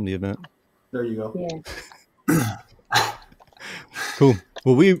get from the event. There you go. Yeah. Cool.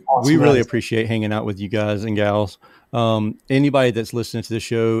 Well, we really appreciate hanging out with you guys and gals. Anybody that's listening to the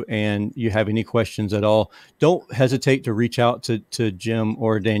show and you have any questions at all, don't hesitate to reach out to Jim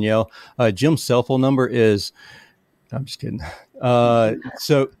or Danielle. Jim's cell phone number is, I'm just kidding. But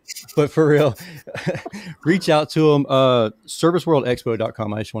for real, reach out to them,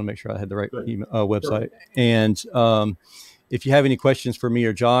 serviceworldexpo.com. I just want to make sure I had the right website. And if you have any questions for me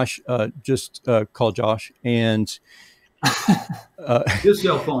or Josh, just call Josh and his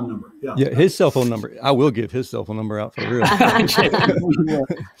cell phone number. Yeah, his cell phone number. I will give his cell phone number out for real.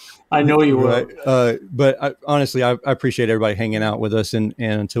 I know you will. But honestly, I appreciate everybody hanging out with us. And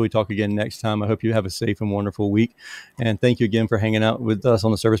until we talk again next time, I hope you have a safe and wonderful week. And thank you again for hanging out with us on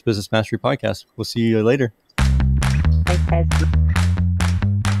the Service Business Mastery Podcast. We'll see you later. Thanks, guys.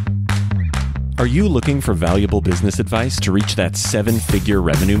 Are you looking for valuable business advice to reach that 7-figure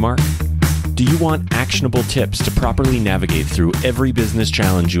revenue mark? Do you want actionable tips to properly navigate through every business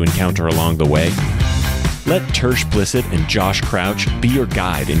challenge you encounter along the way? Let Tersh Blissett and Josh Crouch be your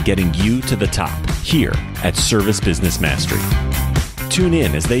guide in getting you to the top here at Service Business Mastery. Tune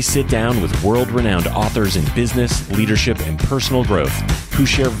in as they sit down with world-renowned authors in business, leadership, and personal growth who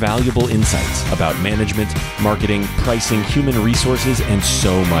share valuable insights about management, marketing, pricing, human resources, and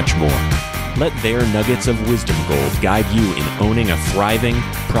so much more. Let their nuggets of wisdom gold guide you in owning a thriving,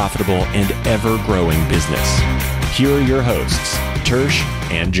 profitable, and ever-growing business. Here are your hosts, Tersh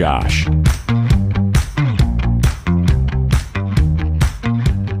and Josh.